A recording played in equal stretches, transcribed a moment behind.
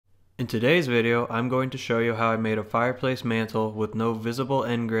In today's video, I'm going to show you how I made a fireplace mantle with no visible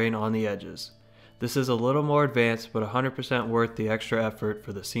end grain on the edges. This is a little more advanced, but 100% worth the extra effort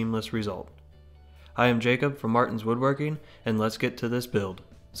for the seamless result. I am Jacob from Martin's Woodworking, and let's get to this build.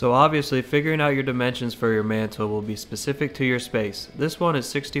 So obviously, figuring out your dimensions for your mantle will be specific to your space. This one is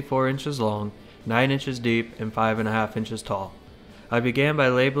 64 inches long, 9 inches deep, and 5.5 inches tall. I began by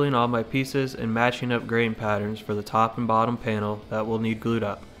labeling all my pieces and matching up grain patterns for the top and bottom panel that will need glued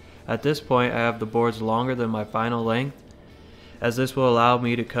up. At this point, I have the boards longer than my final length, as this will allow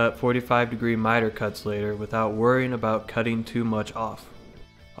me to cut 45-degree miter cuts later without worrying about cutting too much off.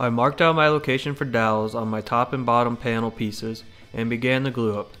 I marked out my location for dowels on my top and bottom panel pieces and began the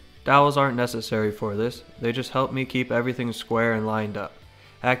glue up. Dowels aren't necessary for this, they just help me keep everything square and lined up,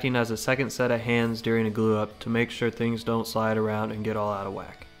 acting as a second set of hands during a glue up to make sure things don't slide around and get all out of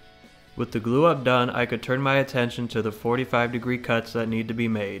whack. With the glue up done, I could turn my attention to the 45-degree cuts that need to be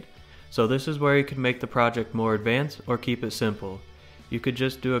made. So this is where you can make the project more advanced or keep it simple. You could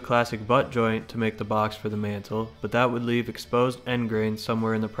just do a classic butt joint to make the box for the mantle, but that would leave exposed end grain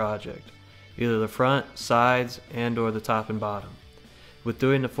somewhere in the project, either the front, sides, and or the top and bottom. With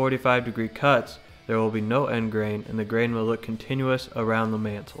doing the 45-degree cuts, there will be no end grain and the grain will look continuous around the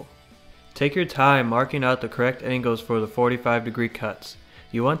mantle. Take your time marking out the correct angles for the 45-degree cuts.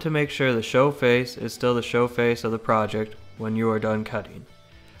 You want to make sure the show face is still the show face of the project when you are done cutting.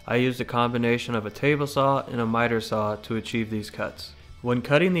 I used a combination of a table saw and a miter saw to achieve these cuts. When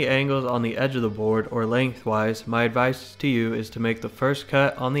cutting the angles on the edge of the board or lengthwise, my advice to you is to make the first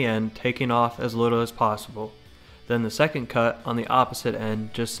cut on the end taking off as little as possible. Then the second cut on the opposite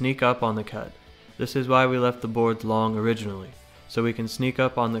end, just sneak up on the cut. This is why we left the boards long originally, so we can sneak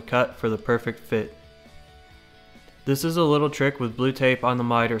up on the cut for the perfect fit. This is a little trick with blue tape on the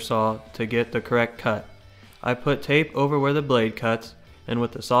miter saw to get the correct cut. I put tape over where the blade cuts, and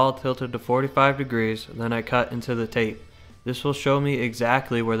with the saw tilted to 45 degrees, then I cut into the tape. This will show me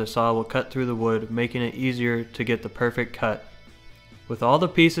exactly where the saw will cut through the wood, making it easier to get the perfect cut. With all the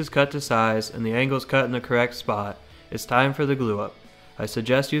pieces cut to size and the angles cut in the correct spot, it's time for the glue up. I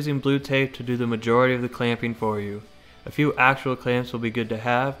suggest using blue tape to do the majority of the clamping for you. A few actual clamps will be good to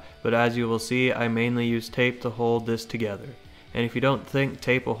have, but as you will see, I mainly use tape to hold this together. And if you don't think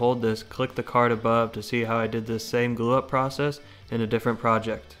tape will hold this, click the card above to see how I did this same glue up process in a different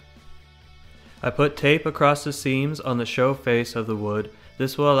project. I put tape across the seams on the show face of the wood.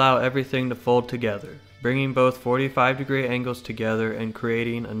 This will allow everything to fold together, bringing both 45-degree angles together and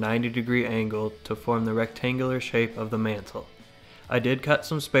creating a 90-degree angle to form the rectangular shape of the mantle. I did cut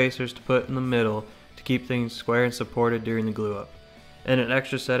some spacers to put in the middle to keep things square and supported during the glue up, and an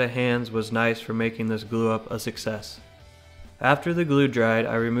extra set of hands was nice for making this glue up a success. After the glue dried,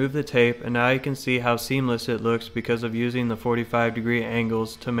 I removed the tape, and now you can see how seamless it looks because of using the 45-degree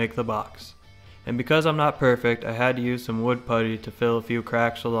angles to make the box. And because I'm not perfect, I had to use some wood putty to fill a few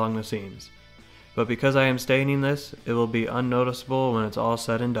cracks along the seams. But because I am staining this, it will be unnoticeable when it's all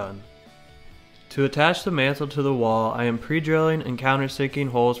said and done. To attach the mantle to the wall, I am pre-drilling and countersinking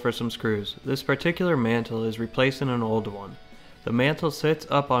holes for some screws. This particular mantle is replacing an old one. The mantle sits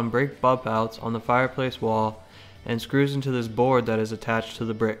up on brick bump outs on the fireplace wall and screws into this board that is attached to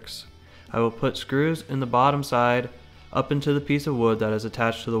the bricks. I will put screws in the bottom side up into the piece of wood that is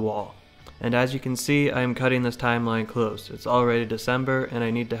attached to the wall. And as you can see, I am cutting this timeline close. It's already December and I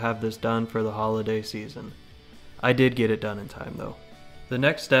need to have this done for the holiday season. I did get it done in time though. The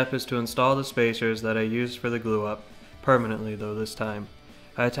next step is to install the spacers that I used for the glue up, permanently though this time.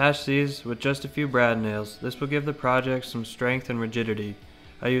 I attached these with just a few brad nails. This will give the project some strength and rigidity.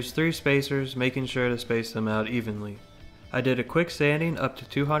 I used 3 spacers, making sure to space them out evenly. I did a quick sanding up to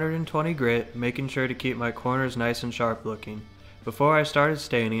 220 grit, making sure to keep my corners nice and sharp looking. Before I started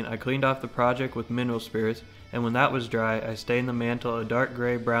staining, I cleaned off the project with mineral spirits, and when that was dry, I stained the mantle a dark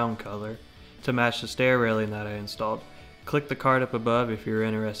gray brown color to match the stair railing that I installed. Click the card up above if you're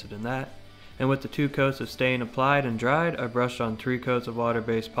interested in that. And with the 2 coats of stain applied and dried, I brushed on 3 coats of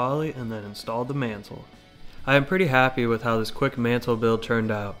water-based poly and then installed the mantle. I am pretty happy with how this quick mantle build turned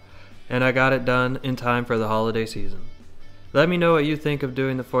out, and I got it done in time for the holiday season. Let me know what you think of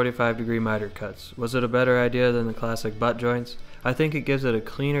doing the 45-degree miter cuts. Was it a better idea than the classic butt joints? I think it gives it a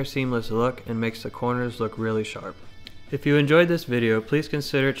cleaner, seamless look and makes the corners look really sharp. If you enjoyed this video, please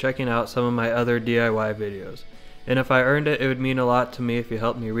consider checking out some of my other DIY videos. And if I earned it, it would mean a lot to me if you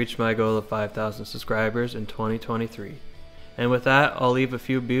helped me reach my goal of 5,000 subscribers in 2023. And with that, I'll leave a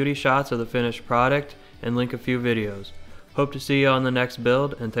few beauty shots of the finished product and link a few videos. Hope to see you on the next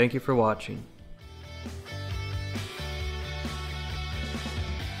build, and thank you for watching.